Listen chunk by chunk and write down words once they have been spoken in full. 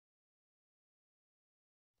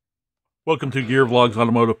Welcome to Vlogz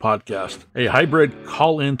Automotive Podcast, a hybrid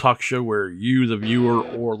call-in talk show where you, the viewer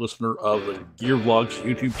or listener of the Vlogz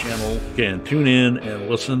YouTube channel, can tune in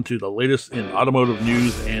and listen to the latest in automotive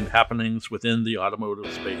news and happenings within the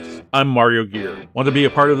automotive space. I'm Mario Gear. Want to be a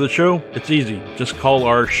part of the show? It's easy. Just call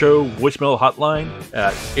our show voicemail hotline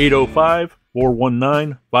at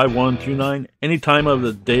 805-419-5129 any time of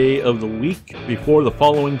the day of the week before the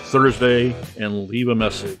following Thursday and leave a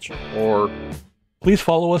message. Or please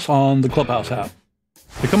follow us on the Clubhouse app.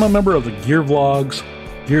 Become a member of the Vlogz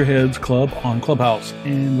Gearheads Club on Clubhouse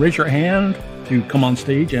and raise your hand to come on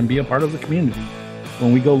stage and be a part of the community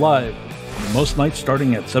when we go live, most nights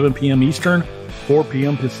starting at 7 p.m. Eastern, 4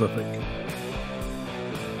 p.m. Pacific.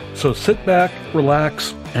 So sit back,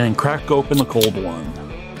 relax, and crack open the cold one.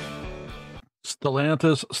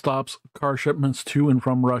 Stellantis stops car shipments to and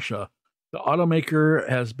from Russia. The automaker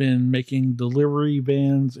has been making delivery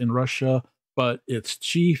vans in Russia, but its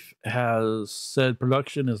chief has said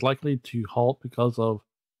production is likely to halt because of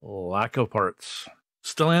lack of parts.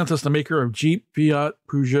 Stellantis, the maker of Jeep, Fiat,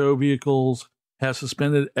 Peugeot vehicles, has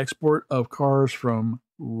suspended export of cars from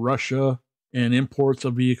Russia and imports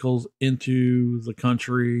of vehicles into the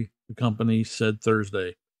country, the company said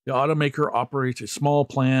Thursday. The automaker operates a small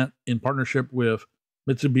plant in partnership with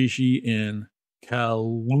Mitsubishi in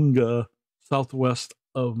Kalunga, southwest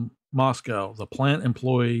of Moscow. The plant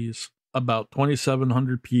employs about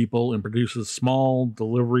 2,700 people and produces small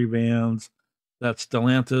delivery vans that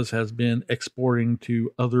Stellantis has been exporting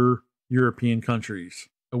to other European countries.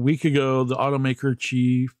 A week ago, the automaker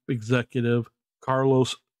chief executive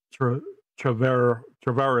Carlos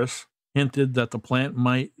Tavares hinted that the plant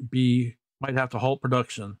might have to halt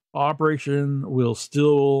production. Operation will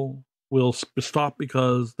stop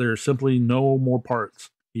because there's simply no more parts,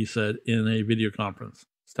 he said in a video conference.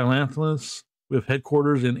 Stellantis, with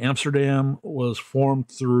headquarters in Amsterdam, was formed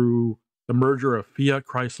through the merger of Fiat,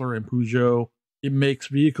 Chrysler, and Peugeot. It makes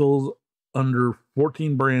vehicles under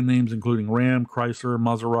 14 brand names, including Ram, Chrysler,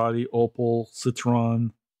 Maserati, Opel,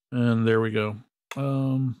 Citroën, and there we go.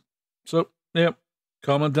 Comment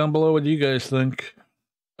down below what you guys think.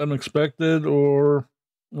 Unexpected, or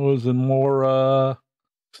was it more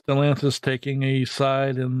Stellantis taking a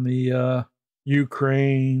side in the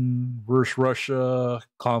Ukraine versus Russia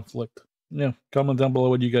conflict? Yeah, comment down below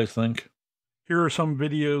what you guys think. Here are some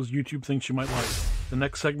videos YouTube thinks you might like. The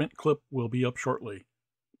next segment clip will be up shortly.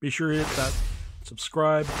 Be sure to hit that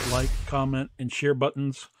subscribe, like, comment, and share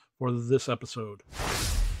buttons for this episode.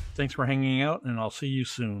 Thanks for hanging out, and I'll see you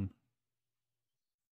soon.